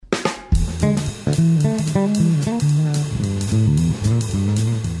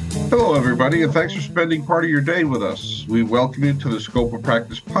everybody, and thanks for spending part of your day with us. We welcome you to the Scope of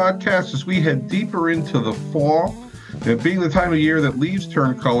Practice podcast as we head deeper into the fall. And being the time of year that leaves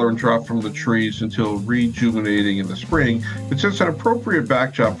turn color and drop from the trees until rejuvenating in the spring, it sets an appropriate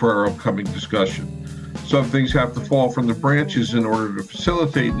backdrop for our upcoming discussion. Some things have to fall from the branches in order to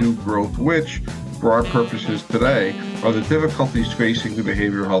facilitate new growth, which, for our purposes today, are the difficulties facing the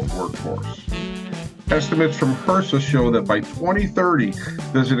behavioral health workforce. Estimates from HRSA show that by 2030,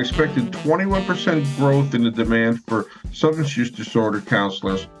 there's an expected 21% growth in the demand for substance use disorder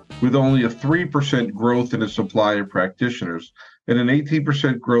counselors, with only a 3% growth in the supply of practitioners, and an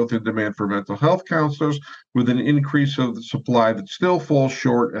 18% growth in demand for mental health counselors, with an increase of the supply that still falls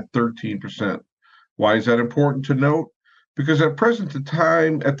short at 13%. Why is that important to note? Because at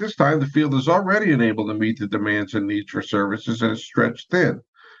this time, the field is already unable to meet the demands and needs for services and is stretched thin.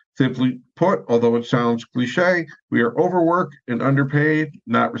 Simply put, although it sounds cliche, we are overworked and underpaid,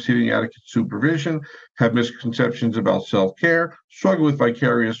 not receiving adequate supervision, have misconceptions about self-care, struggle with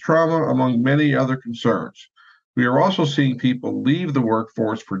vicarious trauma, among many other concerns. We are also seeing people leave the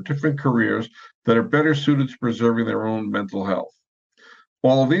workforce for different careers that are better suited to preserving their own mental health.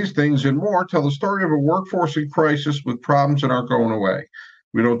 All of these things and more tell the story of a workforce in crisis with problems that aren't going away.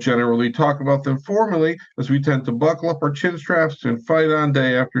 We don't generally talk about them formally, as we tend to buckle up our chin straps and fight on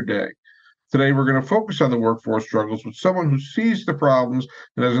day after day. Today, we're going to focus on the workforce struggles with someone who sees the problems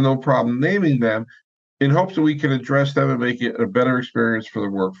and has no problem naming them, in hopes that we can address them and make it a better experience for the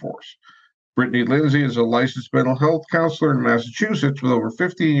workforce. Brittany Lindsay is a licensed mental health counselor in Massachusetts with over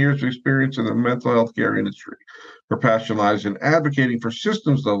 15 years of experience in the mental health care industry. Her passion lies in advocating for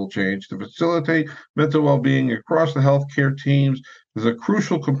systems-level change to facilitate mental well-being across the healthcare teams as a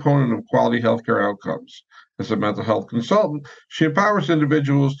crucial component of quality healthcare outcomes. As a mental health consultant, she empowers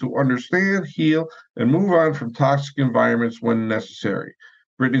individuals to understand, heal, and move on from toxic environments when necessary.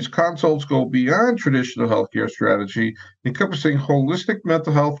 Brittany's consults go beyond traditional healthcare strategy, encompassing holistic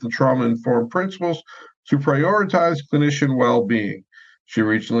mental health and trauma-informed principles to prioritize clinician well-being. She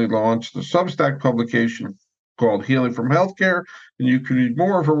recently launched a Substack publication called Healing from Healthcare, and you can read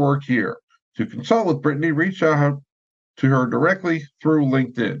more of her work here. To consult with Brittany, reach out to her directly through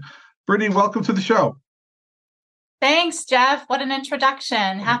LinkedIn. Brittany, welcome to the show. Thanks, Jeff. What an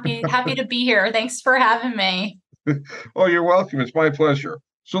introduction. Happy to be here. Thanks for having me. Oh, you're welcome. It's my pleasure.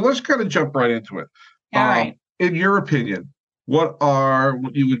 So let's kind of jump right into it. All right. In your opinion, what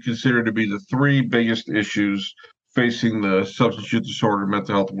you would consider to be the three biggest issues facing the substance use disorder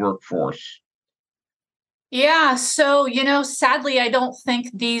mental health workforce? Yeah, so, sadly, I don't think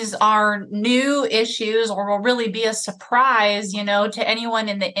these are new issues or will really be a surprise, to anyone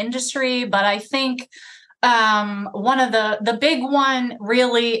in the industry. But I think one of the big one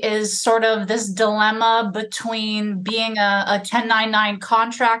really is sort of this dilemma between being a 1099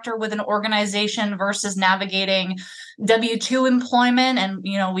 contractor with an organization versus navigating W-2 employment. And,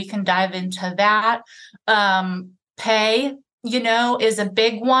 we can dive into that. Pay, is a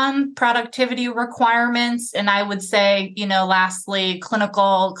big one, productivity requirements. And I would say, lastly,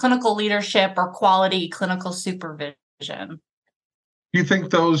 clinical leadership or quality clinical supervision. Do you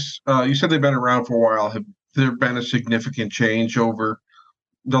think those, you said they've been around for a while, have there been a significant change over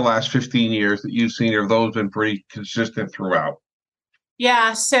the last 15 years that you've seen, or have those been pretty consistent throughout?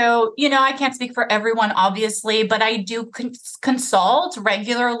 Yeah, so, I can't speak for everyone, obviously, but I do consult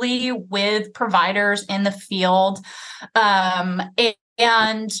regularly with providers in the field. And,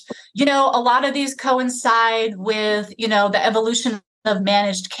 a lot of these coincide with, the evolution of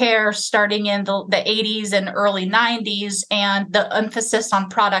managed care starting in the 80s and early 90s. And the emphasis on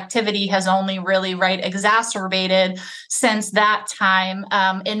productivity has only really exacerbated since that time.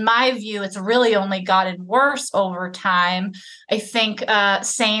 In my view, it's really only gotten worse over time. I think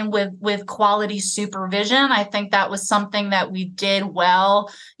same with quality supervision. I think that was something that we did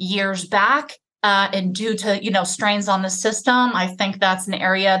well years back. And due to, strains on the system, I think that's an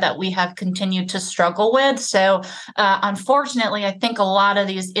area that we have continued to struggle with. So, unfortunately, I think a lot of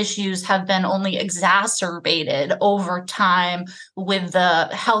these issues have been only exacerbated over time with the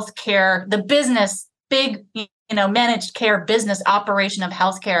healthcare, the business, big, managed care business operation of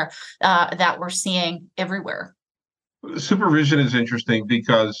healthcare that we're seeing everywhere. Supervision is interesting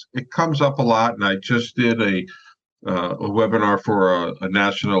because it comes up a lot. And I just did a webinar for a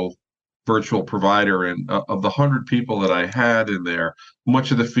national virtual provider, and of the 100 people that I had in there, much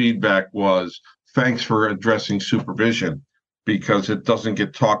of the feedback was, thanks for addressing supervision, because it doesn't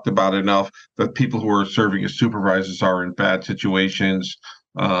get talked about enough that people who are serving as supervisors are in bad situations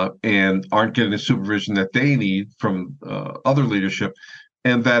and aren't getting the supervision that they need from other leadership,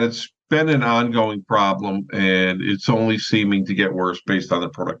 and that it's been an ongoing problem, and it's only seeming to get worse based on the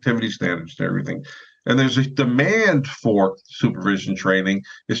productivity standards and everything. And there's a demand for supervision training.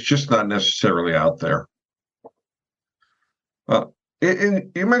 It's just not necessarily out there.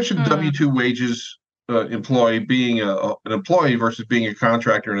 And you mentioned W-2 wages, employee being an employee versus being a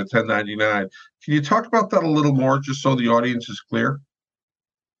contractor in a 1099. Can you talk about that a little more, just so the audience is clear?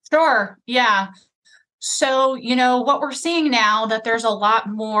 Sure. Yeah. So, what we're seeing now that there's a lot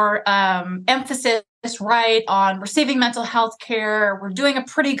more emphasis, right, on receiving mental health care. We're doing a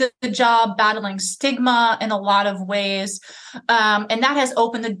pretty good job battling stigma in a lot of ways. And that has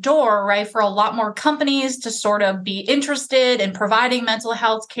opened the door, right, for a lot more companies to sort of be interested in providing mental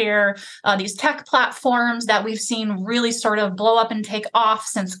health care. These tech platforms that we've seen really sort of blow up and take off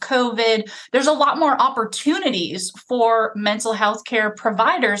since COVID. There's a lot more opportunities for mental health care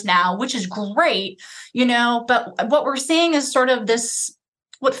providers now, which is great. But what we're seeing is sort of this,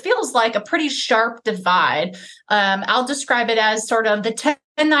 what feels like a pretty sharp divide. I'll describe it as sort of the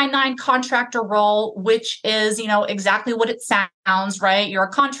 1099 contractor role, which is, exactly what it sounds, right? You're a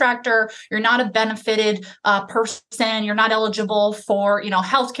contractor, you're not a benefited person, you're not eligible for,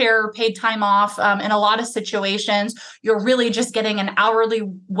 healthcare, paid time off. In a lot of situations, you're really just getting an hourly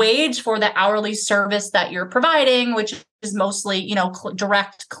wage for the hourly service that you're providing, which is mostly,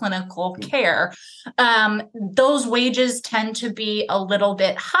 direct clinical care. Those wages tend to be a little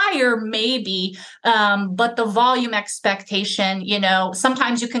bit higher, maybe, but the volume expectation,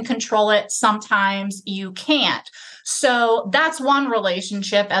 sometimes you can control it, sometimes you can't. So that's one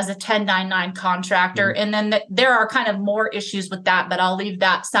relationship as a 1099 contractor. And then there are kind of more issues with that, but I'll leave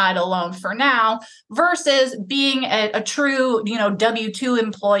that side alone for now, versus being a true, W-2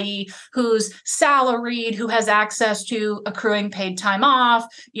 employee who's salaried, who has access to accruing paid time off,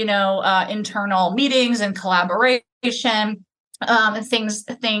 internal meetings and collaboration. And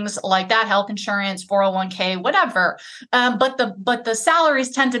things like that, health insurance, 401k, whatever. But the salaries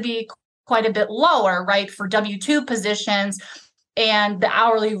tend to be quite a bit lower, right, for W-2 positions, and the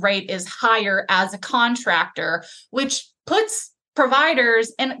hourly rate is higher as a contractor, which puts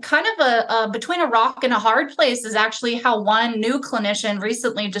providers in kind of a between a rock and a hard place, is actually how one new clinician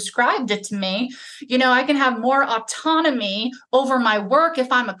recently described it to me. I can have more autonomy over my work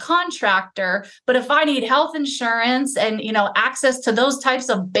if I'm a contractor, but if I need health insurance and, access to those types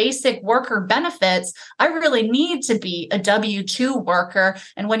of basic worker benefits, I really need to be a W-2 worker.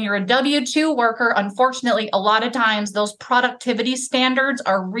 And when you're a W-2 worker, unfortunately, a lot of times those productivity standards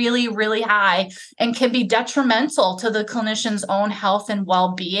are really, really high and can be detrimental to the clinician's own health and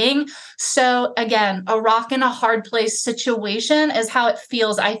well-being. So again, a rock and a hard place situation is how it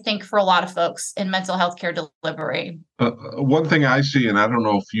feels, I think, for a lot of folks in mental health care delivery. One thing I see, and I don't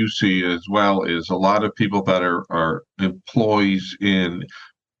know if you see as well, is a lot of people that are employees in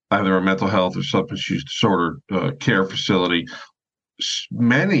either a mental health or substance use disorder care facility.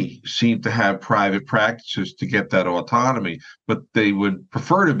 Many seem to have private practices to get that autonomy, but they would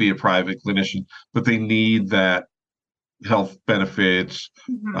prefer to be a private clinician, but they need that health benefits,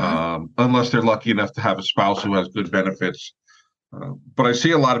 unless they're lucky enough to have a spouse who has good benefits. But I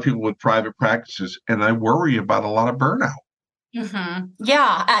see a lot of people with private practices, and I worry about a lot of burnout.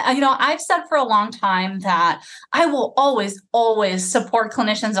 Yeah. I've said for a long time that I will always, always support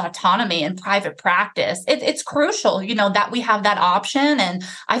clinicians' autonomy in private practice. It's crucial, that we have that option. And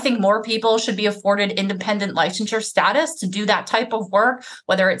I think more people should be afforded independent licensure status to do that type of work,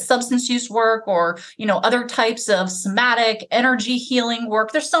 whether it's substance use work or, other types of somatic energy healing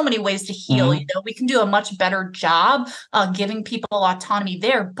work. There's so many ways to heal. We can do a much better job giving people autonomy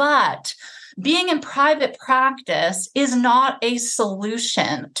there. But being in private practice is not a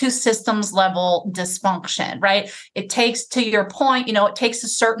solution to systems level dysfunction, right? It takes, to your point, it takes a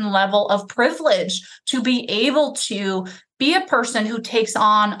certain level of privilege to be able to be a person who takes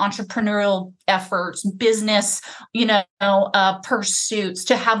on entrepreneurial efforts, business, pursuits,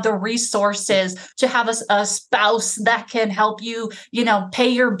 to have the resources, to have a spouse that can help you, pay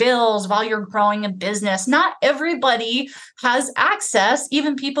your bills while you're growing a business. Not everybody has access.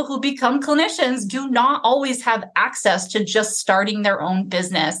 Even people who become clinicians do not always have access to just starting their own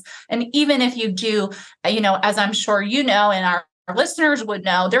business. And even if you do, as I'm sure and our listeners would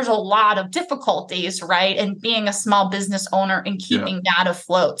know, there's a lot of difficulties, right? And being a small business owner and keeping that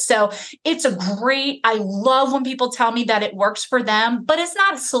afloat. So I love when people tell me that it works for them, but it's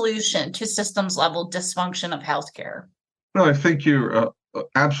not a solution to systems level dysfunction of healthcare. No, I think you're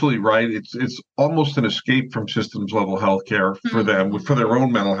absolutely right. It's almost an escape from systems level healthcare for them, for their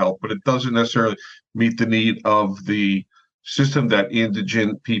own mental health, but it doesn't necessarily meet the need of the system that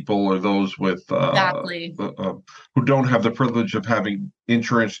indigent people or those with Exactly. who don't have the privilege of having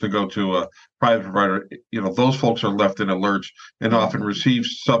insurance to go to a private provider, those folks are left in a lurch and often receive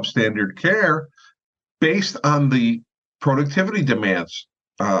substandard care based on the productivity demands.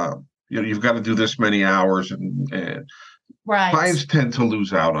 You've got to do this many hours, and Right. clients tend to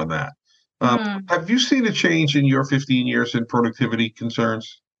lose out on that. Mhm. Have you seen a change in your 15 years in productivity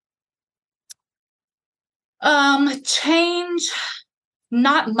concerns? Change,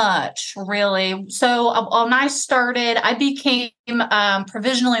 not much really. So when I started, I became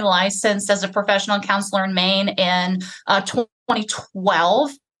provisionally licensed as a professional counselor in Maine in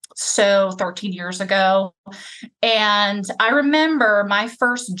 2012. So 13 years ago. And I remember my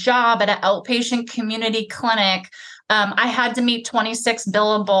first job at an outpatient community clinic. I had to meet 26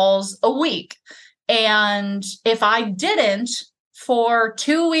 billables a week. And if I didn't, for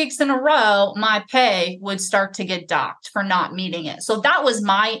 2 weeks in a row, my pay would start to get docked for not meeting it. So that was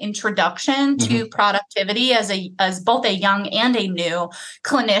my introduction to productivity as both a young and a new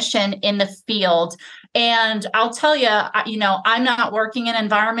clinician in the field. And I'll tell you, I'm not working in an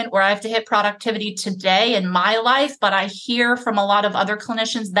environment where I have to hit productivity today in my life, but I hear from a lot of other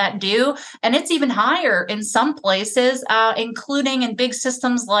clinicians that do. And it's even higher in some places, including in big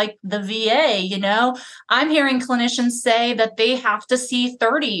systems like the VA. I'm hearing clinicians say that they have to see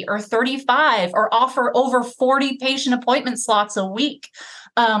 30 or 35 or offer over 40 patient appointment slots a week.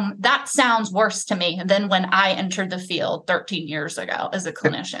 That sounds worse to me than when I entered the field 13 years ago as a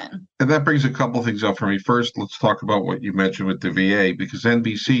clinician. And that brings a couple of things up for me. First, let's talk about what you mentioned with the VA, because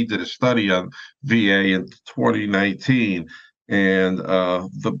NBC did a study on VA in 2019, and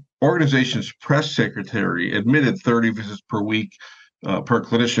the organization's press secretary admitted 30 visits per week per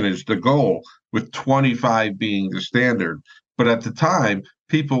clinician is the goal, with 25 being the standard. But at the time,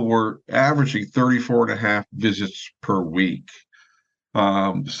 people were averaging 34 and a half visits per week.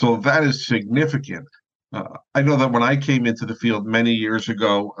 So that is significant. I know that when I came into the field many years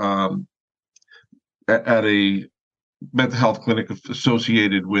ago at a mental health clinic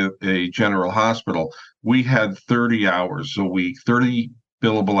associated with a general hospital, we had 30 hours a week, 30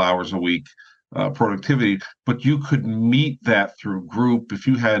 billable hours a week productivity, but you could meet that through group. If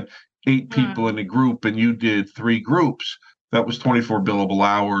you had 8 people in a group and you did 3 groups, that was 24 billable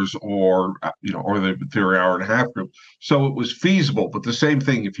hours, or the 3 hour and a half group. So it was feasible, but the same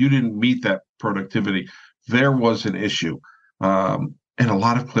thing, if you didn't meet that productivity, there was an issue. And a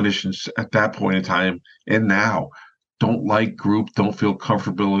lot of clinicians at that point in time and now don't like group, don't feel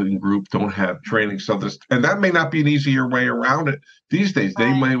comfortable in group, don't have training. So and that may not be an easier way around it these days.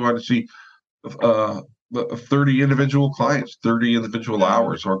 They may want to see 30 individual clients, 30 individual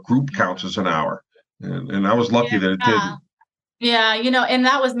hours, or group counts as an hour. And I was lucky that it didn't. Yeah, and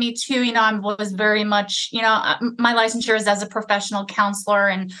that was me too. I was very much, my licensure is as a professional counselor,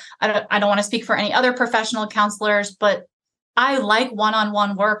 and I don't want to speak for any other professional counselors, but I like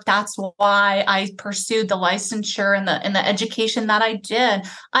one-on-one work. That's why I pursued the licensure and the education that I did.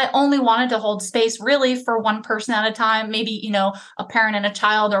 I only wanted to hold space really for one person at a time, maybe, a parent and a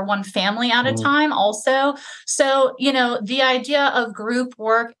child, or one family at a time also. So, the idea of group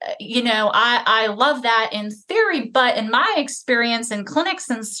work, I love that in theory, but in my experience in clinics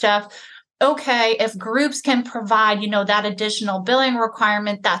and stuff, okay, if groups can provide, that additional billing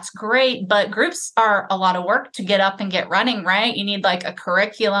requirement, that's great. But groups are a lot of work to get up and get running, right? You need like a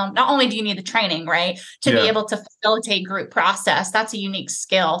curriculum. Not only do you need the training, right, to be able to facilitate group process. That's a unique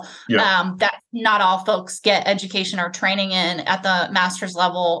skill that not all folks get education or training in at the master's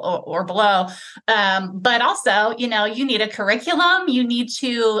level or below. But also, you need a curriculum. You need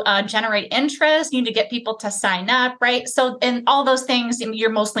to generate interest. You need to get people to sign up, right? So, and all those things, you're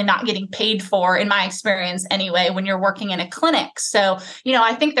mostly not getting paid for, in my experience anyway, when you're working in a clinic. So,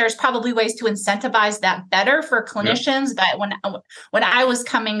 I think there's probably ways to incentivize that better for clinicians. But when I was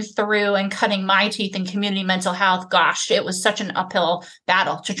coming through and cutting my teeth in community mental health, gosh, it was such an uphill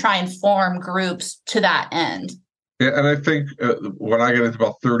battle to try and form groups to that end. Yeah, and I think when I got into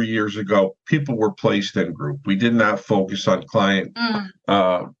about 30 years ago, people were placed in group. We did not focus on client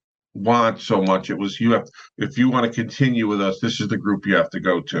want so much. It was, if you want to continue with us, this is the group you have to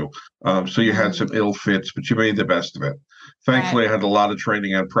go to. So you had some ill fits, but you made the best of it. Thankfully, I had a lot of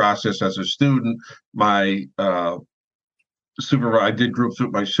training on process as a student. My I did groups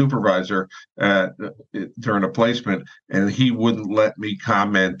with my supervisor during a placement, and he wouldn't let me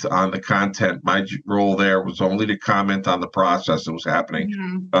comment on the content. My role there was only to comment on the process that was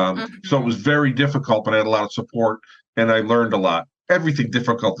happening. So it was very difficult, but I had a lot of support, and I learned a lot. Everything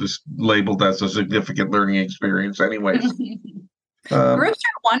difficult is labeled as a significant learning experience anyways. Groups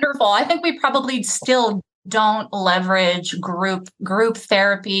are wonderful. I think we probably still don't leverage group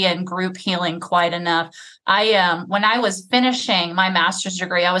therapy and group healing quite enough. When I was finishing my master's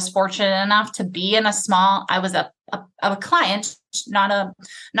degree, I was fortunate enough to be in I was a client, not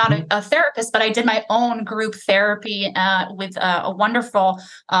a therapist, but I did my own group therapy with a wonderful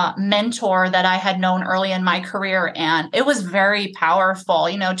mentor that I had known early in my career. And it was very powerful.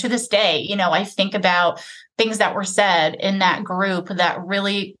 To this day, I think about things that were said in that group that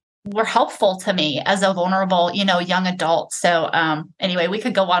really were helpful to me as a vulnerable, young adult. So anyway, we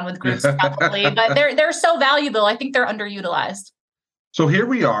could go on with groups probably, but they're so valuable. I think they're underutilized. So here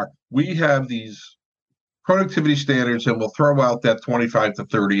we are. We have these productivity standards, and we'll throw out that 25 to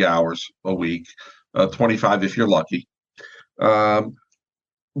 30 hours a week, 25 if you're lucky.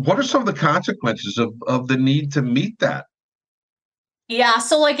 What are some of the consequences of the need to meet that? Yeah.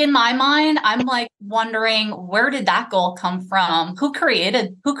 So like in my mind, I'm like wondering, where did that goal come from? Who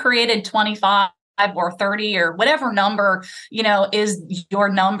created 25 or 30 or whatever number, is your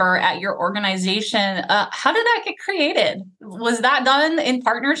number at your organization? How did that get created? Was that done in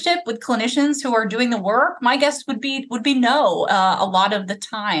partnership with clinicians who are doing the work? My guess would be no, a lot of the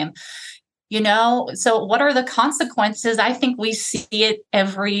time. So what are the consequences? I think we see it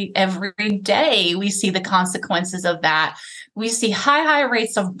every day. We see the consequences of that. We see high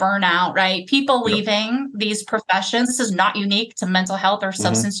rates of burnout, right? People leaving these professions. This is not unique to mental health or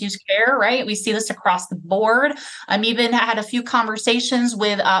substance use care, right? We see this across the board. I'm even had a few conversations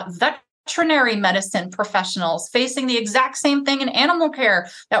with veterinary medicine professionals facing the exact same thing in animal care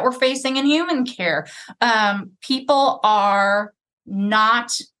that we're facing in human care. People are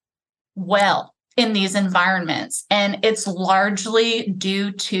not well in these environments, and it's largely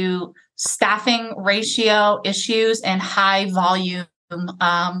due to staffing ratio issues and high volume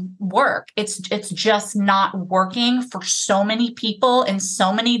work. It's just not working for so many people in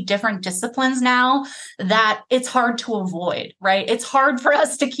so many different disciplines now that it's hard to avoid, right? It's hard for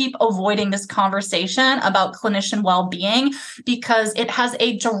us to keep avoiding this conversation about clinician well-being because it has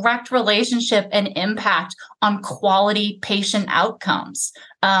a direct relationship and impact on quality patient outcomes.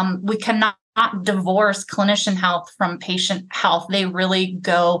 We cannot divorce clinician health from patient health. They really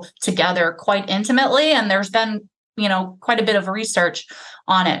go together quite intimately, and there's been quite a bit of research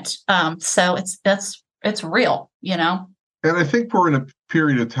on it. So it's real, And I think we're in a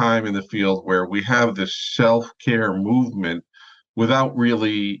period of time in the field where we have this self-care movement without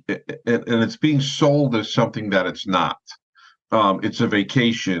really, and it's being sold as something that it's not. It's a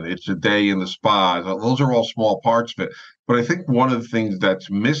vacation, it's a day in the spa. Those are all small parts of it. But I think one of the things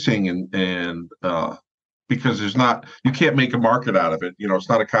that's missing and because you can't make a market out of it, it's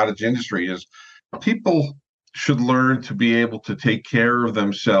not a cottage industry, is people should learn to be able to take care of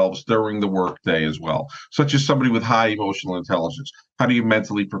themselves during the workday as well, such as somebody with high emotional intelligence. How do you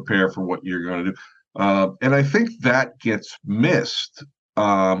mentally prepare for what you're going to do? And I think that gets missed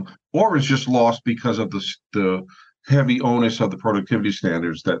or is just lost because of the heavy onus of the productivity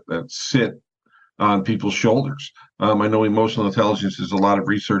standards that sit on people's shoulders. I know emotional intelligence is a lot of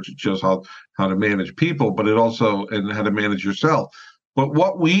research. It shows how to manage people, but it also, and how to manage yourself. But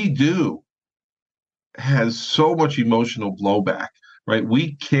what we do has so much emotional blowback, right?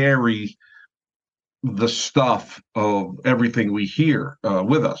 We carry the stuff of everything we hear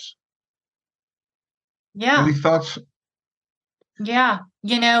with us. Yeah. Any thoughts? Yeah.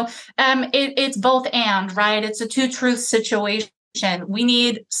 It's both and, right? It's a two-truth situation. We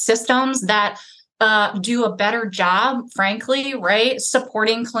need systems that do a better job, frankly, right,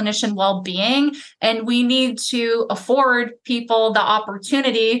 supporting clinician well-being. And we need to afford people the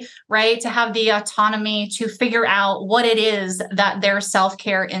opportunity, right, to have the autonomy to figure out what it is that their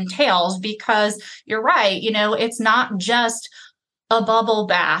self-care entails. Because you're right, it's not just a bubble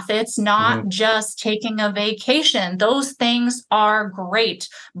bath. It's not just taking a vacation. Those things are great.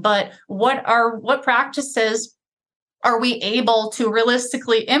 But what practices are we able to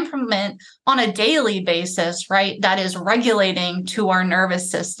realistically implement on a daily basis, right? That is regulating to our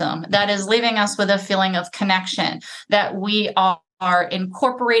nervous system, that is leaving us with a feeling of connection, that we are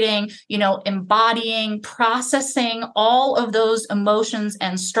incorporating, embodying, processing all of those emotions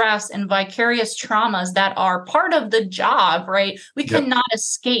and stress and vicarious traumas that are part of the job, right? We cannot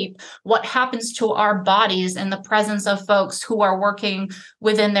escape what happens to our bodies in the presence of folks who are working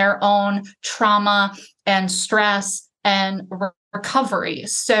within their own trauma and stress and recovery.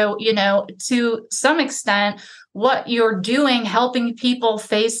 So, to some extent, what you're doing, helping people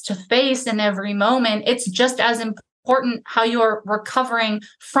face to face in every moment, it's just as important how you're recovering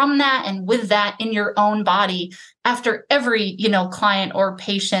from that and with that in your own body after every, client or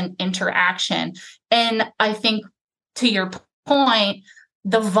patient interaction. And I think, to your point,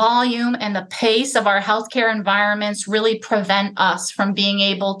 the volume and the pace of our healthcare environments really prevent us from being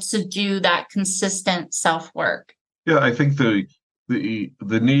able to do that consistent self-work. Yeah, I think the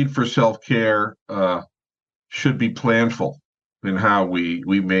need for self-care should be planful in how we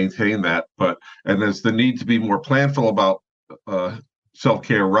maintain that. And as the need to be more planful about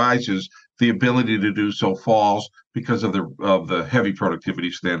self-care rises, the ability to do so falls because of the heavy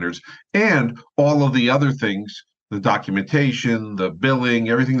productivity standards and all of the other things, the documentation, the billing,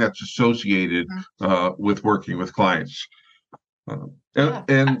 everything that's associated with working with clients.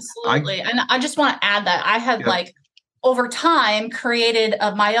 Absolutely. And I just want to add that I had over time created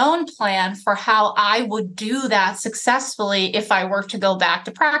my own plan for how I would do that successfully if I were to go back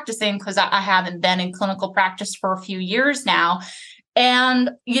to practicing, because I haven't been in clinical practice for a few years now.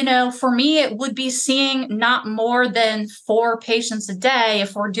 And, for me, it would be seeing not more than 4 patients a day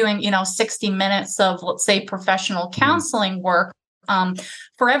if we're doing, 60 minutes of, let's say, professional counseling work.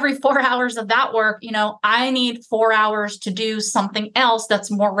 For every 4 hours of that work, I need 4 hours to do something else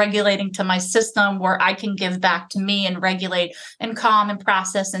that's more regulating to my system, where I can give back to me and regulate and calm and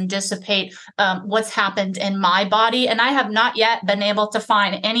process and dissipate what's happened in my body. And I have not yet been able to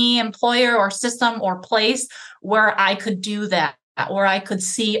find any employer or system or place where I could do that, or I could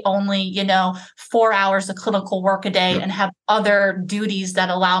see only, 4 hours of clinical work a day and have other duties that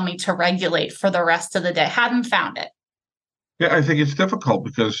allow me to regulate for the rest of the day. Haven't found it. Yeah, I think it's difficult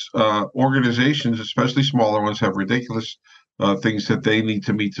because organizations, especially smaller ones, have ridiculous things that they need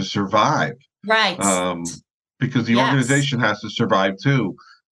to meet to survive. Right. Because the organization has to survive too.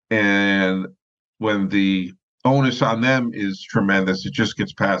 And when the onus on them is tremendous, it just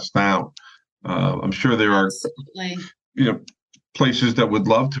gets passed down. I'm sure there are, places that would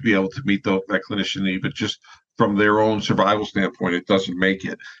love to be able to meet that clinician need, but just from their own survival standpoint, it doesn't make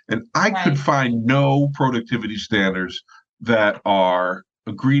it. And I could find no productivity standards that are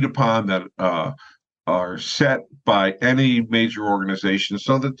agreed upon, that are set by any major organization,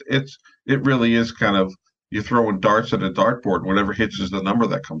 so that it really is kind of, you're throwing darts at a dartboard. Whatever hits is the number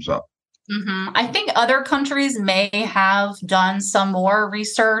that comes up. I think other countries may have done some more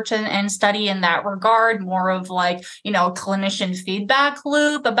research and study in that regard, more of clinician feedback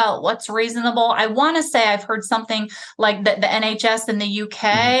loop about what's reasonable. I want to say I've heard something like the NHS in the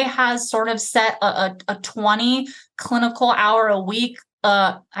UK has sort of set a 20 clinical hour a week.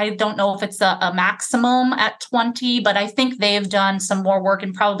 I don't know if it's a maximum at 20, but I think they've done some more work,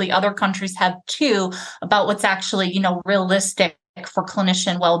 and probably other countries have too, about what's actually, realistic for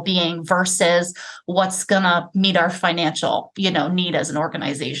clinician well-being versus what's going to meet our financial, need as an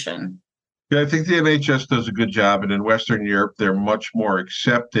organization. Yeah, I think the NHS does a good job. And in Western Europe, they're much more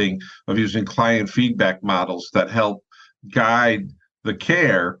accepting of using client feedback models that help guide the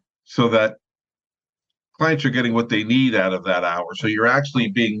care so that clients are getting what they need out of that hour. So you're actually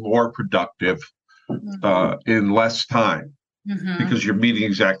being more productive in less time. Because you're meeting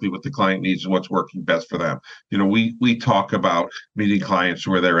exactly what the client needs and what's working best for them. We talk about meeting clients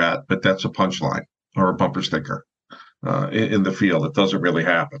where they're at, but that's a punchline or a bumper sticker in the field. It doesn't really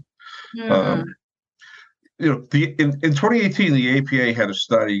happen. In 2018, the APA had a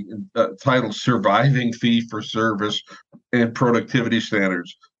study titled "Surviving Fee-for-Service and Productivity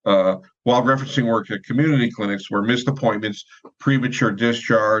Standards," while referencing work at community clinics where missed appointments, premature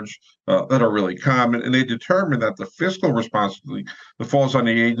discharge, that are really common. And they determined that the fiscal responsibility that falls on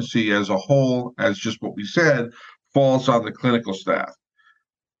the agency as a whole, as just what we said, falls on the clinical staff.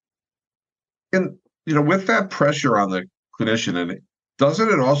 And, with that pressure on the clinician, and doesn't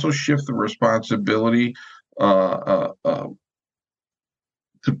it also shift the responsibility to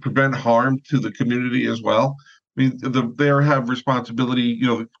prevent harm to the community as well? I mean, they have responsibility.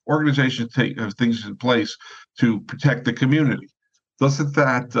 Organizations have things in place to protect the community. Doesn't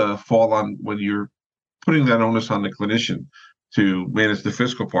that fall on, when you're putting that onus on the clinician to manage the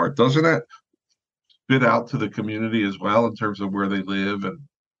fiscal part? Doesn't that spit out to the community as well in terms of where they live? And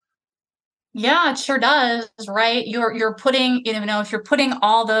yeah, it sure does, right? You're putting, if you're putting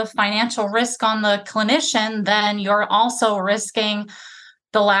all the financial risk on the clinician, then you're also risking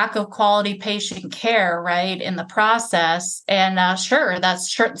the lack of quality patient care, right, in the process. And that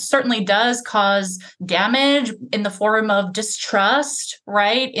certainly does cause damage in the form of distrust,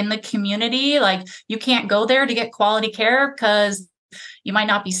 right, in the community. Like, you can't go there to get quality care because you might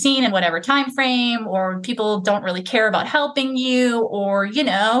not be seen in whatever time frame, or people don't really care about helping you, or,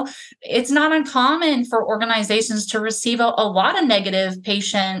 it's not uncommon for organizations to receive a lot of negative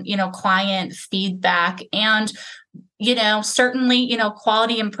patient, client feedback. And certainly,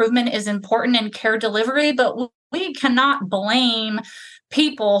 quality improvement is important in care delivery, but we cannot blame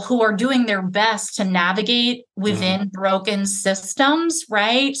people who are doing their best to navigate within broken systems,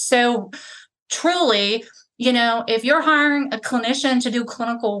 right? So truly, if you're hiring a clinician to do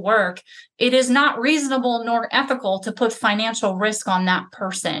clinical work, it is not reasonable nor ethical to put financial risk on that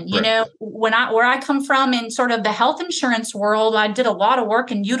person. Right. Where I come from in sort of the health insurance world, I did a lot of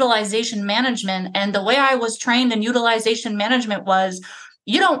work in utilization management. And the way I was trained in utilization management was,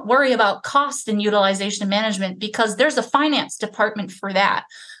 you don't worry about cost in utilization management because there's a finance department for that.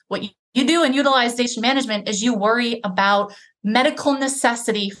 What you do in utilization management is you worry about medical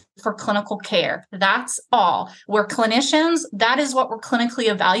necessity for clinical care. That's all. We're clinicians. That is what we're clinically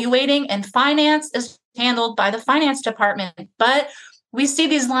evaluating. And finance is handled by the finance department. But we see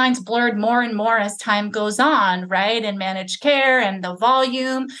these lines blurred more and more as time goes on, right? And managed care and the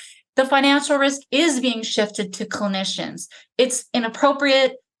volume. The financial risk is being shifted to clinicians. It's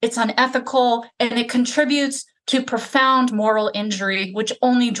inappropriate, it's unethical, and it contributes to profound moral injury, which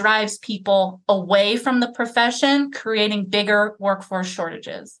only drives people away from the profession, creating bigger workforce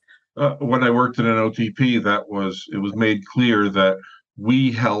shortages. When I worked in an OTP, it was made clear that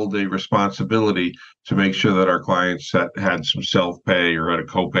we held a responsibility to make sure that our clients that had some self-pay or had a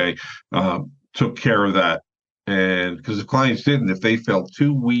copay took care of that. And because if clients didn't, if they fell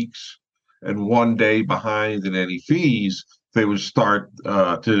 2 weeks and 1 day behind in any fees, they would start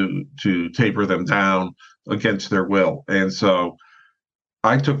to taper them down against their will. And so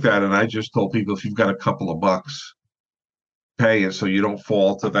I took that and I just told people, if you've got a couple of bucks, pay it so you don't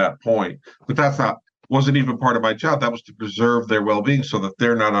fall to that point. But wasn't even part of my job. That was to preserve their well-being so that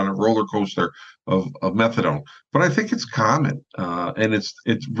they're not on a roller coaster of methadone. But I think it's common, and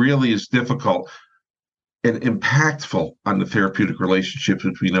it really is difficult and impactful on the therapeutic relationships,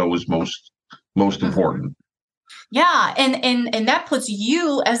 which we know is most important. Yeah, and that puts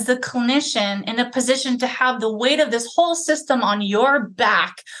you as the clinician in a position to have the weight of this whole system on your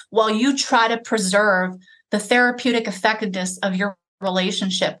back while you try to preserve the therapeutic effectiveness of your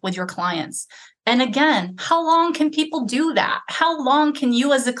relationship with your clients. And again, how long can people do that? How long can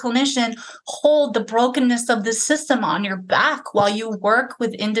you as a clinician hold the brokenness of the system on your back while you work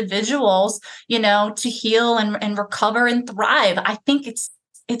with individuals, to heal and recover and thrive? I think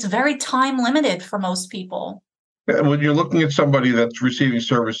it's very time limited for most people. When you're looking at somebody that's receiving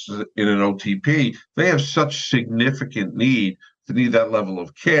services in an OTP, they have such significant need to need that level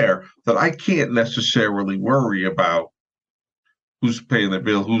of care that I can't necessarily worry about who's paying their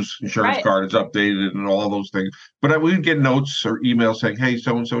bill, whose insurance card is updated and all those things. But we would get notes or emails saying, hey,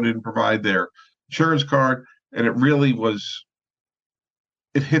 so-and-so didn't provide their insurance card. And it really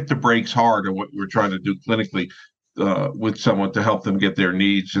it hit the brakes hard on what we're trying to do clinically with someone to help them get their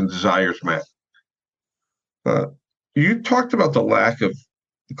needs and desires met. You talked about the lack of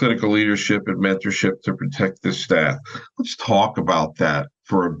clinical leadership and mentorship to protect the staff. Let's talk about that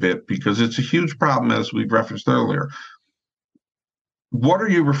for a bit, because it's a huge problem, as we've referenced earlier. What are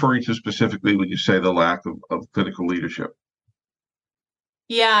you referring to specifically when you say the lack of clinical leadership?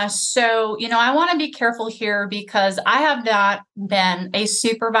 Yeah, so, I want to be careful here because I have not been a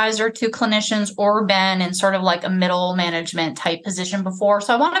supervisor to clinicians or been in sort of like a middle management type position before.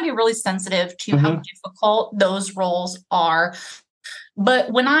 So I want to be really sensitive to how difficult those roles are.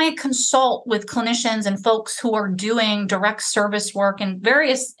 But when I consult with clinicians and folks who are doing direct service work in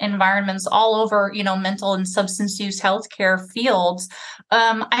various environments all over, mental and substance use healthcare fields,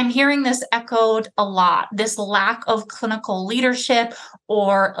 I'm hearing this echoed a lot, this lack of clinical leadership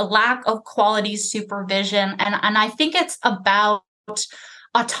or a lack of quality supervision. And I think it's about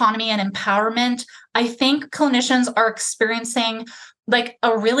autonomy and empowerment. I think clinicians are experiencing like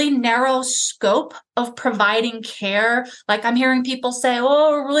a really narrow scope of providing care. Like I'm hearing people say,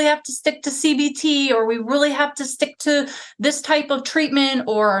 oh, we really have to stick to CBT, or we really have to stick to this type of treatment,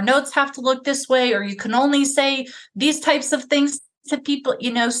 or our notes have to look this way, or you can only say these types of things to people,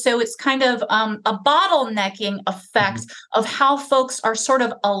 so it's kind of a bottlenecking effect of how folks are sort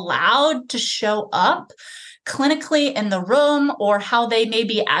of allowed to show up clinically in the room, or how they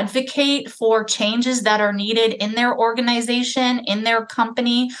maybe advocate for changes that are needed in their organization, in their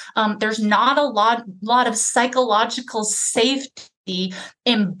company. There's not a lot of psychological safety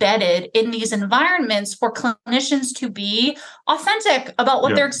embedded in these environments for clinicians to be authentic about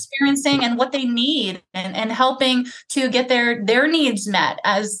what they're experiencing and what they need, and helping to get their needs met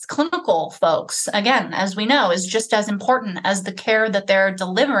as clinical folks, again, as we know, is just as important as the care that they're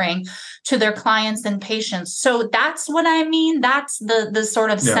delivering to their clients and patients. So that's what I mean. That's the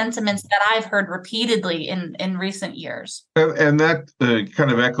sort of sentiments that I've heard repeatedly in recent years. And that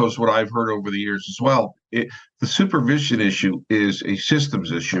kind of echoes what I've heard over the years as well. The supervision issue is a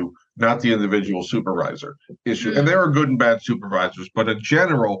systems issue, not the individual supervisor issue. Mm. And there are good and bad supervisors, but in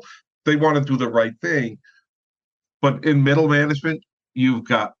general, they want to do the right thing. But in middle management, you've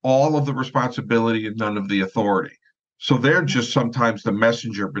got all of the responsibility and none of the authority. So they're just sometimes the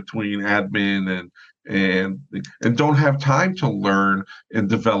messenger between admin and don't have time to learn and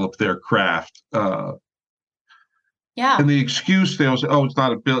develop their craft. Yeah. And the excuse they'll say, "Oh, it's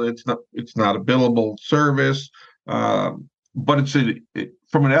not a billable service," but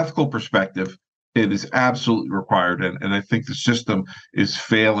from an ethical perspective, it is absolutely required, and I think the system is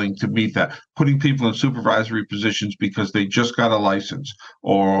failing to meet that. Putting people in supervisory positions because they just got a license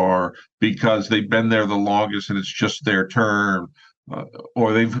or because they've been there the longest and it's just their turn,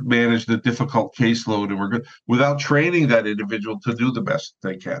 or they've managed a difficult caseload and we're good without training that individual to do the best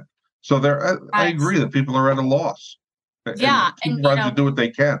they can. So I agree that people are at a loss. Yeah, and supervisors do what they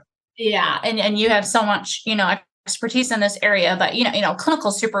can. Yeah, and you have so much, expertise in this area, but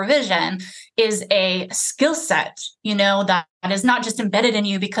clinical supervision is a skill set, that is not just embedded in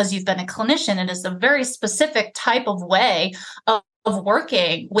you because you've been a clinician. It is a very specific type of way of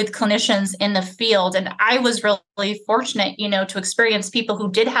working with clinicians in the field. And I was really fortunate, to experience people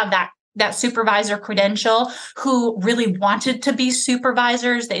who did have that supervisor credential, who really wanted to be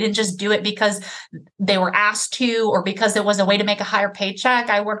supervisors. They didn't just do it because they were asked to or because it was a way to make a higher paycheck.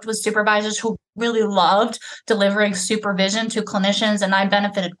 I worked with supervisors who really loved delivering supervision to clinicians, and I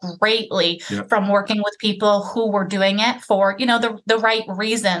benefited greatly from working with people who were doing it for, the right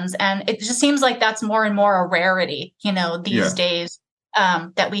reasons. And it just seems like that's more and more a rarity, these days.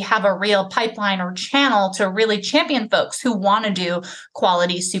 That we have a real pipeline or channel to really champion folks who want to do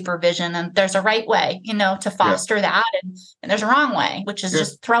quality supervision. And there's a right way, to foster that. And there's a wrong way, which is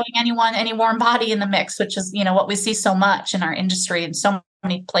just throwing any warm body in the mix, which is, what we see so much in our industry in so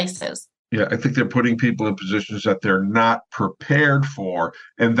many places. Yeah, I think they're putting people in positions that they're not prepared for,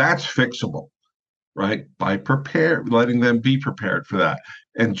 and that's fixable, right? By letting them be prepared for that.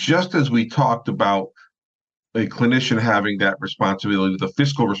 And just as we talked about a clinician having that responsibility, the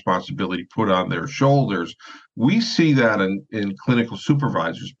fiscal responsibility put on their shoulders, we see that in clinical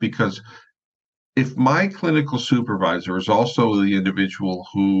supervisors, because if my clinical supervisor is also the individual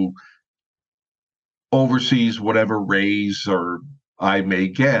who oversees whatever raise or I may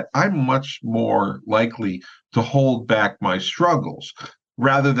get, I'm much more likely to hold back my struggles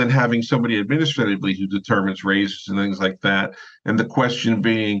rather than having somebody administratively who determines raises and things like that. And the question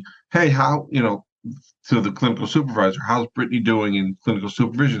being, hey, how, to the clinical supervisor, how's Brittany doing in clinical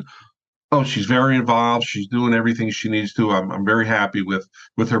supervision? Oh, she's very involved. She's doing everything she needs to. I'm very happy with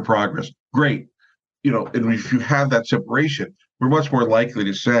her progress. Great. And if you have that separation, we're much more likely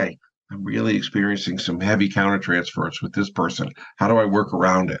to say, I'm really experiencing some heavy countertransference with this person. How do I work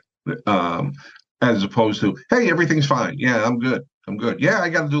around it? As opposed to, hey, everything's fine. Yeah, I'm good. Yeah, I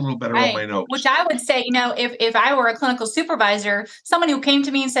got to do a little better on my notes. Which I would say, if I were a clinical supervisor, someone who came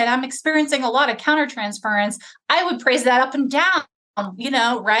to me and said, I'm experiencing a lot of countertransference, I would praise that up and down,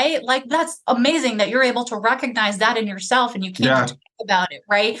 right? Like, that's amazing that you're able to recognize that in yourself and you can't talk about it,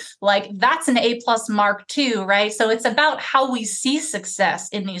 right? Like, that's an A+ mark too, right? So it's about how we see success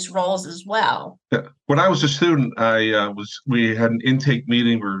in these roles as well. Yeah. When I was a student, we had an intake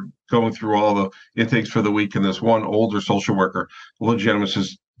meeting. We're going through all the intakes for the week, and this one older social worker, a little gentleman,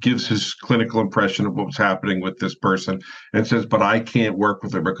 gives his clinical impression of what was happening with this person and says, but I can't work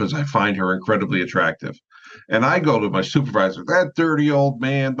with her because I find her incredibly attractive. And I go to my supervisor, that dirty old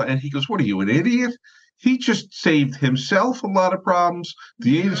man, and he goes, what are you, an idiot? He just saved himself a lot of problems,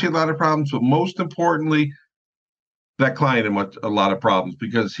 the agency a lot of problems, but most importantly, that client a lot of problems,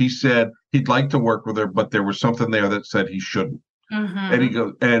 because he said he'd like to work with her, but there was something there that said he shouldn't. Mm-hmm. And he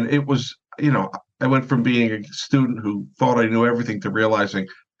goes, and it was, I went from being a student who thought I knew everything to realizing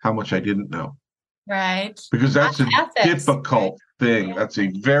how much I didn't know. Right. Because that's a difficult thing. That's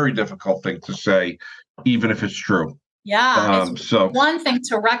a very difficult thing to say, even if it's true. Yeah. It's one thing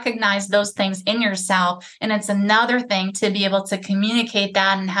to recognize those things in yourself, and it's another thing to be able to communicate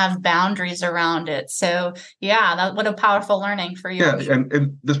that and have boundaries around it. So what a powerful learning for you. Yeah.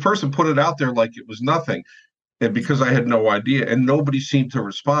 And this person put it out there like it was nothing. And because I had no idea, and nobody seemed to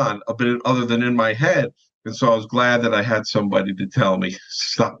respond a bit other than in my head. And so I was glad that I had somebody to tell me,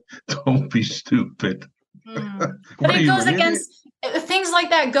 stop, don't be stupid. But it goes against things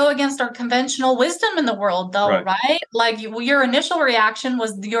like that, go against our conventional wisdom in the world, though, right? Like your initial reaction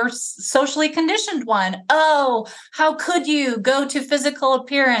was your socially conditioned one. Oh, how could you go to physical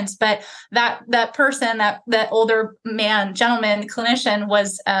appearance? But that person, that older gentleman, clinician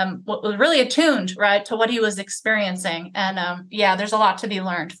was really attuned, right, to what he was experiencing. And there's a lot to be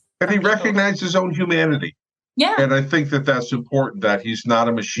learned. And he recognized his own humanity. Yeah. And I think that that's important, that he's not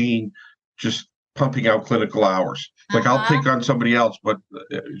a machine just pumping out clinical hours. Like, I'll Uh-huh. take on somebody else, but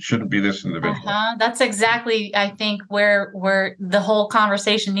it shouldn't be this individual. Uh-huh. That's exactly, I think, where the whole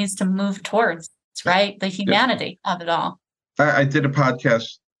conversation needs to move towards, right? The Yeah. humanity of it all. I did a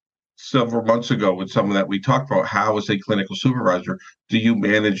podcast several months ago with someone that we talked about how, as a clinical supervisor, do you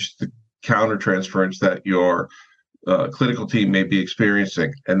manage the counter transference that your clinical team may be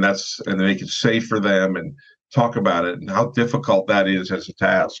experiencing, and make it safe for them, and talk about it and how difficult that is as a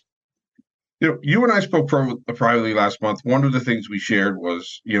task. You and I spoke privately last month. One of the things we shared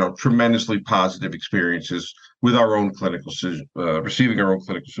was, tremendously positive experiences with our own receiving our own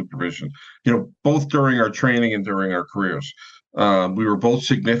clinical supervision, both during our training and during our careers. We were both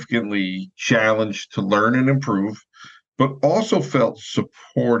significantly challenged to learn and improve, but also felt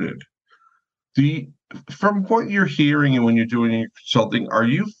supported. The From what you're hearing and when you're doing your consulting, are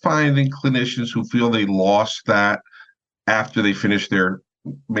you finding clinicians who feel they lost that after they finish their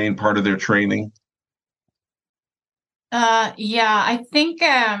main part of their training? Yeah, I think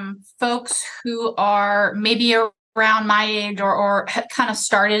folks who are maybe around my age or had kind of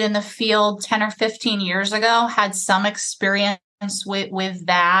started in the field 10 or 15 years ago had some experience with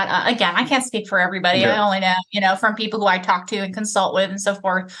that. Again, I can't speak for everybody. I Yeah. only know, from people who I talk to and consult with and so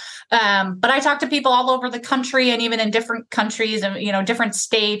forth. But I talk to people all over the country and even in different countries and, different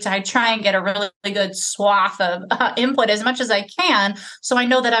states. I try and get a really good swath of input as much as I can. So I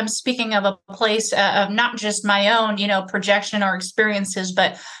know that I'm speaking of a place of not just my own, projection or experiences,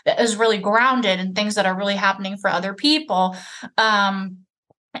 but that is really grounded in things that are really happening for other people.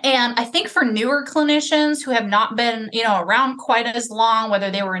 And I think for newer clinicians who have not been, around quite as long,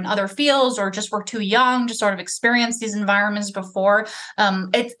 whether they were in other fields or just were too young to sort of experience these environments before,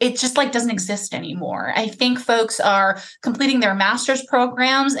 it just like doesn't exist anymore. I think folks are completing their master's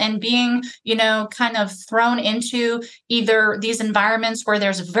programs and being, kind of thrown into either these environments where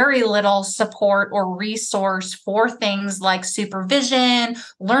there's very little support or resource for things like supervision,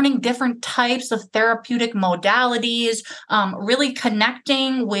 learning different types of therapeutic modalities, really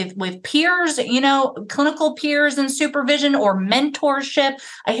connecting with peers, clinical peers in supervision or mentorship.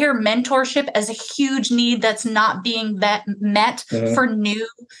 I hear mentorship as a huge need that's not being met for new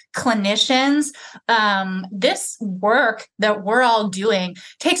clinicians. This work that we're all doing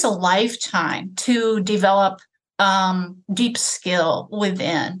takes a lifetime to develop deep skill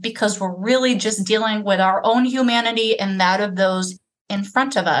within, because we're really just dealing with our own humanity and that of those in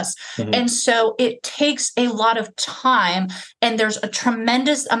front of us. Mhm. And so it takes a lot of time, and there's a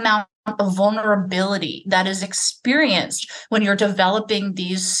tremendous amount of vulnerability that is experienced when you're developing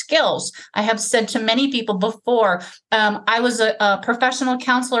these skills. I have said to many people before, I was a professional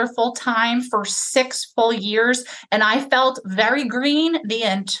counselor full time for 6 full years, and I felt very green the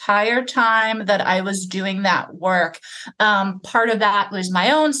entire time that I was doing that work. Part of that was my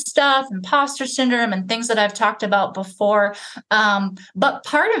own stuff, imposter syndrome, and things that I've talked about before. But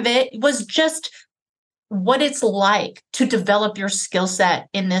part of it was just what it's like to develop your skill set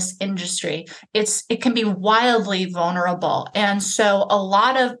in this industry. It can be wildly vulnerable. And so a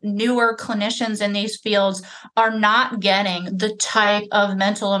lot of newer clinicians in these fields are not getting the type of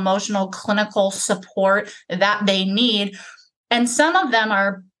mental, emotional, clinical support that they need. And some of them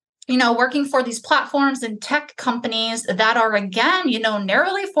are working for these platforms and tech companies that are, again,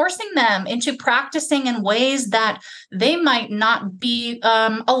 narrowly forcing them into practicing in ways that they might not be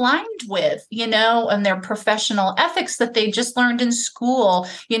aligned with, and their professional ethics that they just learned in school,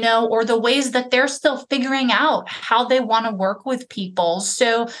 or the ways that they're still figuring out how they want to work with people.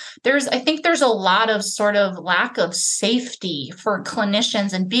 So I think there's a lot of sort of lack of safety for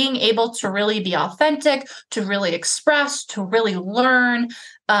clinicians and being able to really be authentic, to really express, to really learn.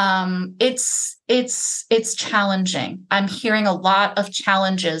 It's challenging. I'm hearing a lot of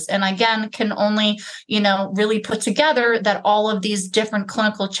challenges, and again, can only, really put together that all of these different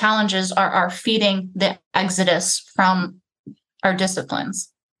clinical challenges are feeding the exodus from our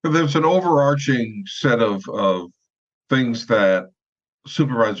disciplines. There's an overarching set of things that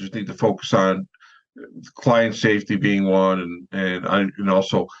supervisors need to focus on, client safety being one, and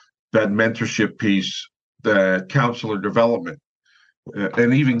also that mentorship piece, that counselor development,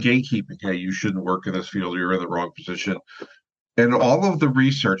 and even gatekeeping. Hey, you shouldn't work in this field. You're in the wrong position. And all of the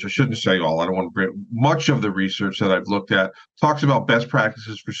research, I shouldn't say all, I don't want to bring much of the research that I've looked at talks about best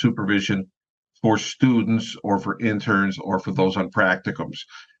practices for supervision for students or for interns or for those on practicums.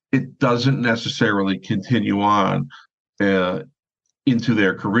 It doesn't necessarily continue on uh, into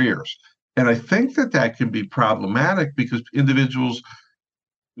their careers. And I think that can be problematic because individuals,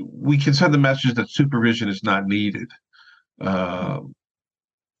 we can send the message that supervision is not needed. Uh,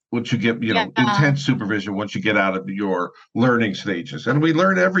 once you get, Yeah. intense supervision, once you get out of your learning stages. And we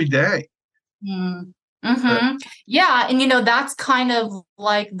learn every day. Mm-hmm. Yeah. And, that's kind of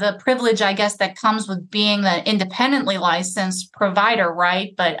like the privilege, I guess, that comes with being the independently licensed provider,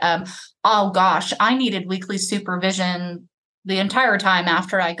 right? But, oh gosh, I needed weekly supervision the entire time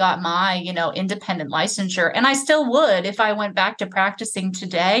after I got my, independent licensure. And I still would if I went back to practicing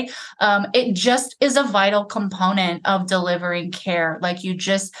today. It just is a vital component of delivering care. Like you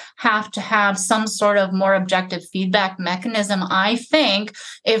just have to have some sort of more objective feedback mechanism. I think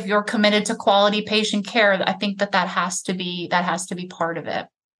if you're committed to quality patient care, I think that has to be part of it.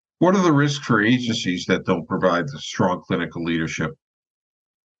 What are the risks for agencies that don't provide the strong clinical leadership?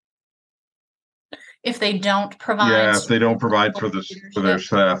 If they don't provide, yeah, if they don't provide for their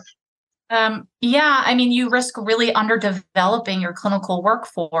staff. Yeah, I mean, you risk really underdeveloping your clinical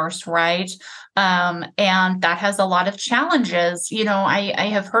workforce, right? And that has a lot of challenges. I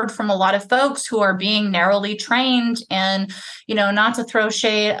have heard from a lot of folks who are being narrowly trained, and not to throw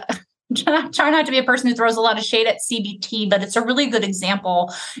shade. Try not to be a person who throws a lot of shade at CBT, but it's a really good example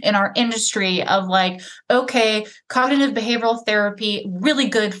in our industry of like, okay, cognitive behavioral therapy, really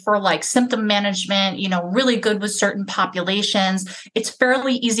good for like symptom management, really good with certain populations. It's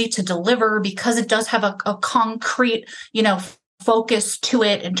fairly easy to deliver because it does have a concrete, focus to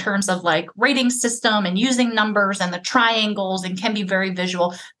it in terms of like rating system and using numbers and the triangles, and can be very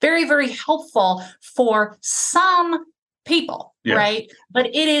visual, very, very helpful for some people, yes. Right? But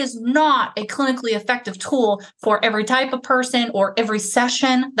it is not a clinically effective tool for every type of person or every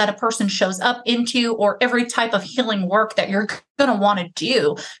session that a person shows up into or every type of healing work that you're going to want to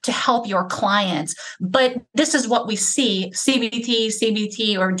do to help your clients. But this is what we see,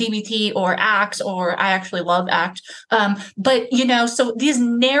 CBT, or DBT, or ACT, or I actually love ACT. But, so these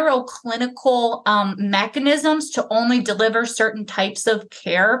narrow clinical mechanisms to only deliver certain types of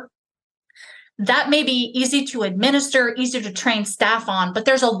care, that may be easy to administer, easy to train staff on, but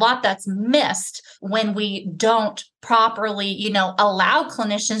there's a lot that's missed when we don't properly, allow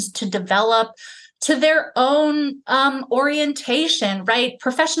clinicians to develop to their own orientation, right?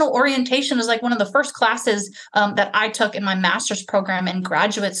 Professional orientation is like one of the first classes that I took in my master's program in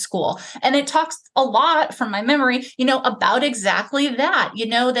graduate school. And it talks a lot from my memory, about exactly that,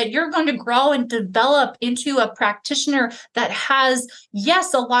 that you're going to grow and develop into a practitioner that has,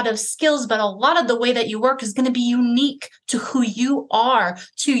 yes, a lot of skills, but a lot of the way that you work is going to be unique to who you are,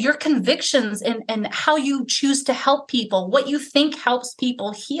 to your convictions and how you choose to help people, what you think helps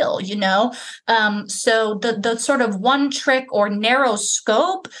people heal, So the sort of one trick or narrow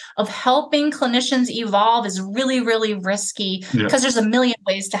scope of helping clinicians evolve is really, really risky because there's a million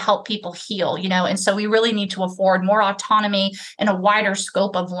ways to help people heal, and so we really need to afford more autonomy and a wider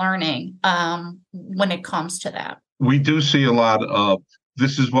scope of learning when it comes to that. We do see a lot of,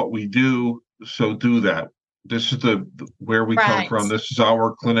 this is what we do, so do that. This is where we come from. This is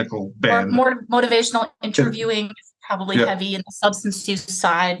our clinical bend. More motivational interviewing is probably heavy in the substance use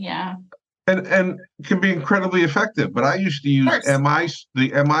side. Yeah. And can be incredibly effective. But I used to use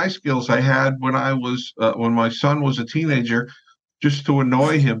the MI skills I had when I was when my son was a teenager, just to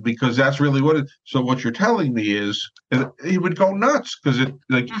annoy him, because that's really what it. So what you're telling me is, and he would go nuts because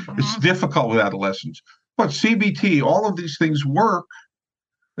it's difficult with adolescents. But CBT, all of these things work,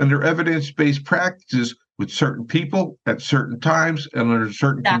 and they're evidence-based practices with certain people at certain times and under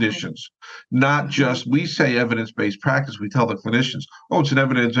certain conditions. Not just, we say evidence-based practice, we tell the clinicians, it's an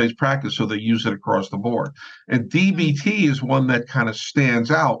evidence-based practice, so they use it across the board. And DBT is one that kind of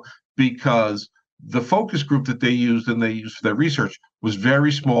stands out because the focus group that they used and they used for their research was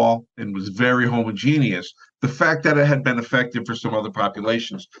very small and was very homogeneous. The fact that it had been effective for some other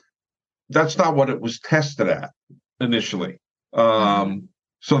populations, that's not what it was tested at initially.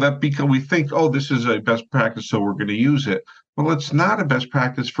 So that because we think, this is a best practice, so we're going to use it. Well, it's not a best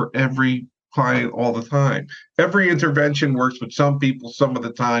practice for every client all the time. Every intervention works with some people some of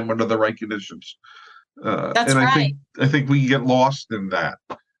the time under the right conditions. That's right. I think we get lost in that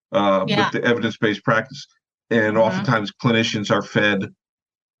with the evidence-based practice. And oftentimes clinicians are fed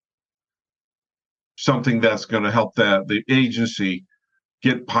something that's going to help the agency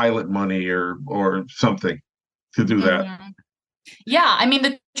get pilot money or something to do that. Yeah, I mean,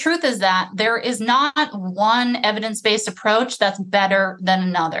 the truth is that there is not one evidence-based approach that's better than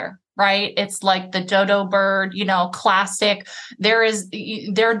another, right? It's like the dodo bird, classic. There is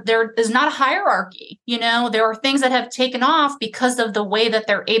not a hierarchy, there are things that have taken off because of the way that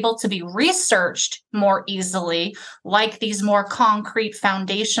they're able to be researched more easily, like these more concrete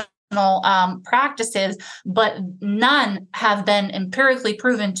foundational practices, but none have been empirically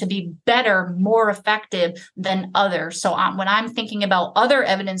proven to be better, more effective than others. So when I'm thinking about other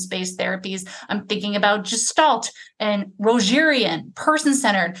evidence-based therapies, I'm thinking about Gestalt and Rogerian,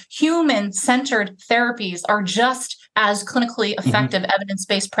 person-centered, human-centered therapies are just as clinically effective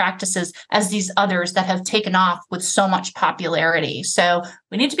evidence-based practices as these others that have taken off with so much popularity. So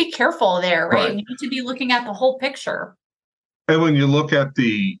we need to be careful there, right? We need to be looking at the whole picture. And when you look at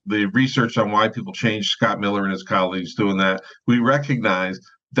the research on why people change, Scott Miller and his colleagues doing that, we recognize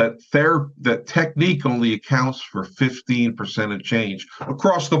that that technique only accounts for 15% of change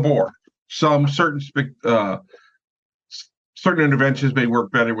across the board. Some certain interventions may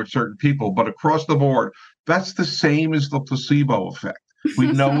work better with certain people, but across the board, that's the same as the placebo effect.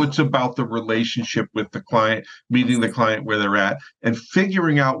 We know it's about the relationship with the client, meeting the client where they're at, and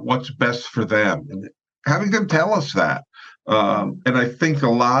figuring out what's best for them, and having them tell us that. And I think a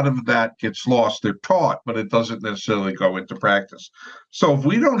lot of that gets lost. They're taught, but it doesn't necessarily go into practice. So if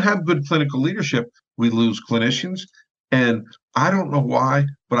we don't have good clinical leadership, we lose clinicians. And I don't know why,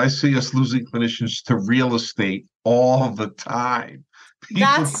 but I see us losing clinicians to real estate all the time.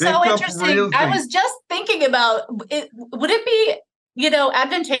 That's so interesting. I was just thinking about it. Would it be,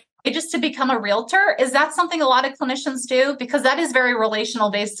 advantageous to become a realtor? Is that something a lot of clinicians do? Because that is very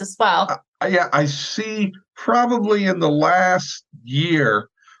relational based as well. Yeah, I see probably in the last year,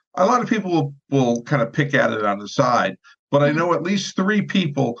 a lot of people will kind of pick at it on the side, but I know at least 3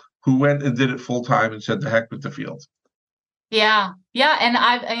 people who went and did it full time and said, "The heck with the field." Yeah. And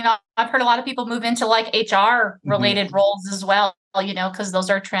I've heard a lot of people move into like HR related roles as well, because those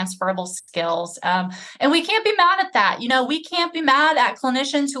are transferable skills. And we can't be mad at that. We can't be mad at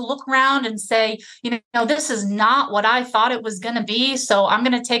clinicians who look around and say, this is not what I thought it was going to be. So I'm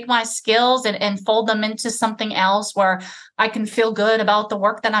going to take my skills and fold them into something else where I can feel good about the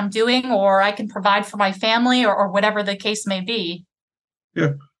work that I'm doing, or I can provide for my family, or whatever the case may be.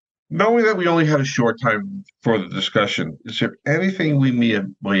 Yeah. Knowing that we only had a short time for the discussion, is there anything we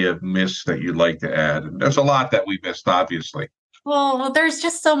may have missed that you'd like to add? And there's a lot that we missed, obviously. Well, there's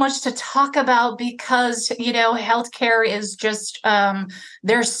just so much to talk about because, healthcare is just,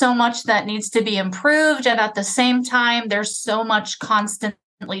 there's so much that needs to be improved. And at the same time, there's so much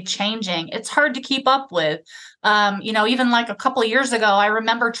constantly changing. It's hard to keep up with. Even like a couple of years ago, I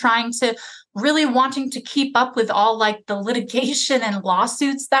remember really wanting to keep up with all like the litigation and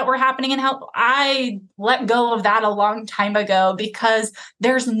lawsuits that were happening in health. I let go of that a long time ago because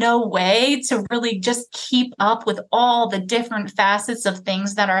there's no way to really just keep up with all the different facets of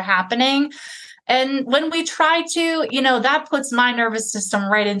things that are happening. And when we try to, that puts my nervous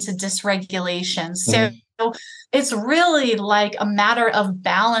system right into dysregulation. So it's really like a matter of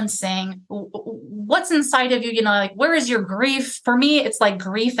balancing what's inside of you, like where is your grief? For me, it's like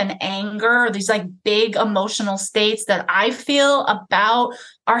grief and anger, these like big emotional states that I feel about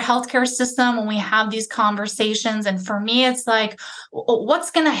our healthcare system when we have these conversations. And for me, it's like,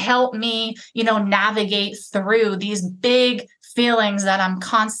 what's going to help me, navigate through these big feelings that I'm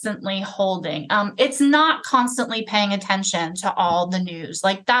constantly holding. It's not constantly paying attention to all the news.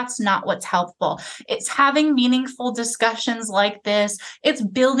 Like that's not what's helpful. It's having meaningful discussions like this. It's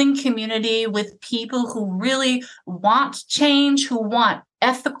building community with people who really want change, who want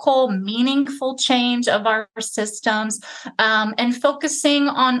ethical, meaningful change of our systems, and focusing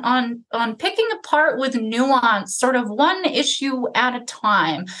on picking apart with nuance, sort of one issue at a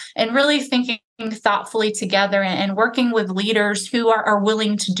time, and really thinking thoughtfully together and working with leaders who are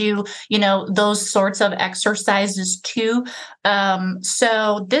willing to do, those sorts of exercises too.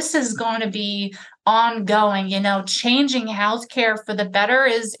 So this is going to be ongoing, changing healthcare for the better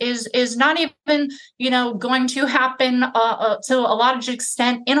is not even, going to happen to a large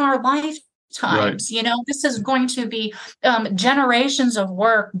extent in our lifetimes. Right. This is going to be generations of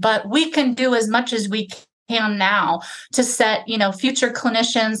work, but we can do as much as we can now to set, future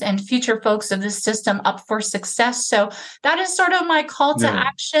clinicians and future folks of this system up for success. So that is sort of my call to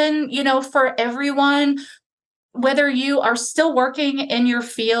action, for everyone. Whether you are still working in your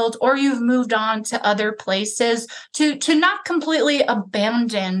field or you've moved on to other places, to not completely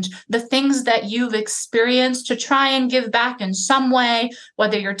abandon the things that you've experienced, to try and give back in some way,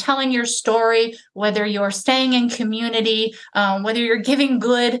 whether you're telling your story, whether you're staying in community, whether you're giving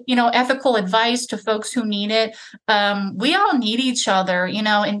good, ethical advice to folks who need it. We all need each other,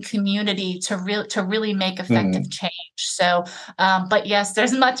 in community to really make effective change. So, but yes,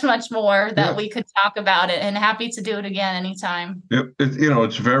 there's much, much more that we could talk about it, and happy to do it again anytime.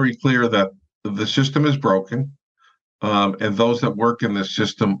 It's very clear that the system is broken, and those that work in this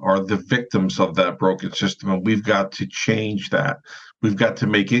system are the victims of that broken system, and we've got to change that. We've got to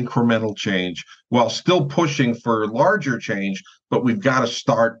make incremental change while still pushing for larger change, but we've got to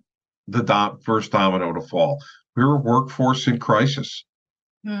start the first domino to fall. We're a workforce in crisis.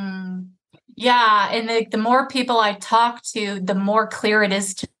 Yeah. And the more people I talk to, the more clear it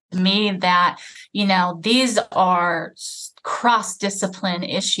is to me that, these are cross-discipline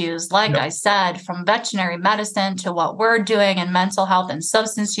issues. Like I said, from veterinary medicine to what we're doing in mental health and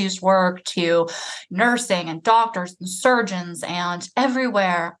substance use work to nursing and doctors and surgeons and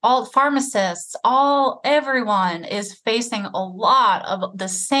everywhere, all pharmacists, everyone is facing a lot of the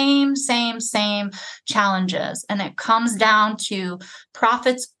same challenges. And it comes down to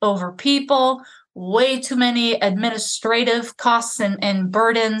profits over people, way too many administrative costs and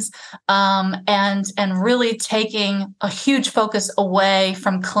burdens, and really taking a huge focus away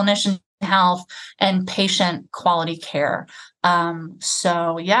from clinician health and patient quality care.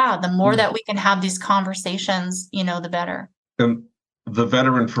 The more that we can have these conversations, the better. And the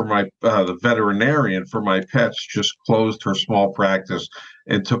veterinarian for my pets just closed her small practice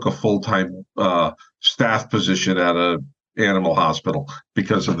and took a full-time staff position at a animal hospital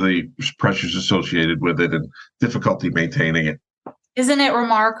because of the pressures associated with it and difficulty maintaining it. Isn't it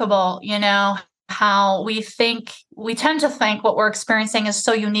remarkable, how we tend to think what we're experiencing is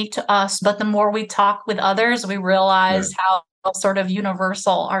so unique to us, but the more we talk with others, we realize how sort of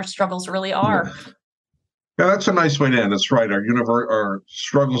universal our struggles really are. Yeah, that's a nice way to end. That's right. Our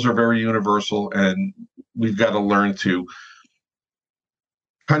struggles are very universal, and we've got to learn to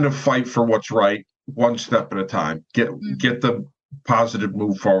kind of fight for what's right, one step at a time, get the positive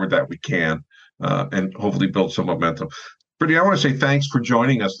move forward that we can, and hopefully build some momentum. Brittany, I want to say thanks for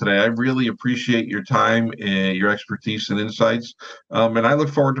joining us today. I really appreciate your time and your expertise and insights. And I look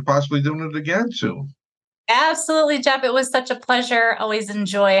forward to possibly doing it again soon. Absolutely, Jeff. It was such a pleasure. Always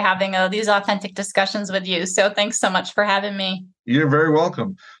enjoy having these authentic discussions with you. So thanks so much for having me. You're very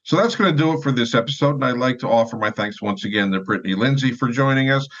welcome. So that's going to do it for this episode. And I'd like to offer my thanks once again to Brittany Lindsay for joining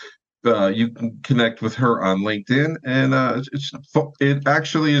us. You can connect with her on LinkedIn, and it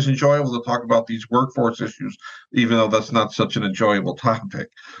actually is enjoyable to talk about these workforce issues, even though that's not such an enjoyable topic.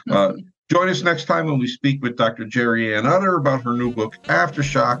 Join us next time when we speak with Dr. Jerry Ann Utter about her new book,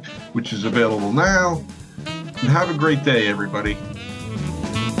 Aftershock, which is available now. And have a great day, everybody.